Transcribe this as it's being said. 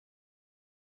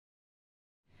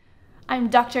I'm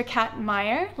Dr. Cat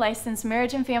Meyer, licensed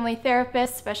marriage and family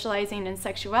therapist specializing in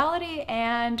sexuality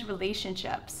and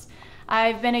relationships.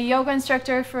 I've been a yoga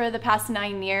instructor for the past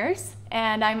 9 years,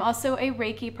 and I'm also a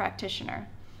Reiki practitioner.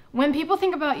 When people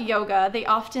think about yoga, they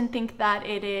often think that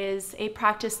it is a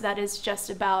practice that is just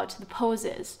about the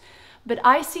poses. But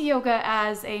I see yoga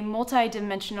as a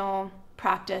multi-dimensional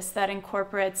practice that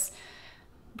incorporates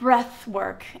breath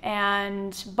work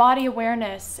and body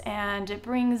awareness, and it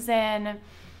brings in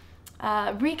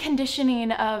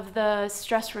reconditioning of the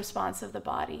stress response of the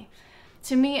body.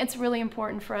 To me, it's really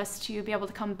important for us to be able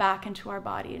to come back into our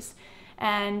bodies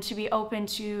and to be open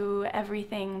to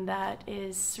everything that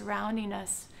is surrounding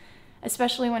us,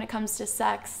 especially when it comes to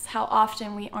sex. How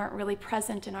often we aren't really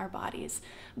present in our bodies,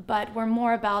 but we're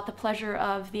more about the pleasure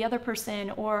of the other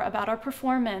person or about our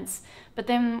performance. But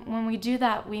then when we do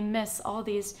that, we miss all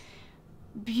these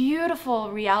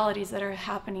beautiful realities that are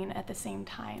happening at the same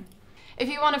time. If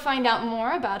you want to find out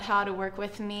more about how to work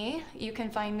with me, you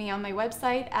can find me on my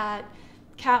website at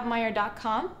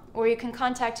catmeyer.com, or you can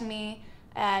contact me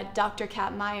at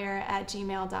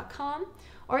drcatmeyer@gmail.com.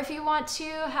 Or if you want to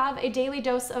have a daily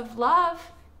dose of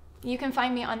love, you can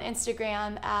find me on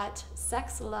Instagram at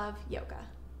sexloveyoga.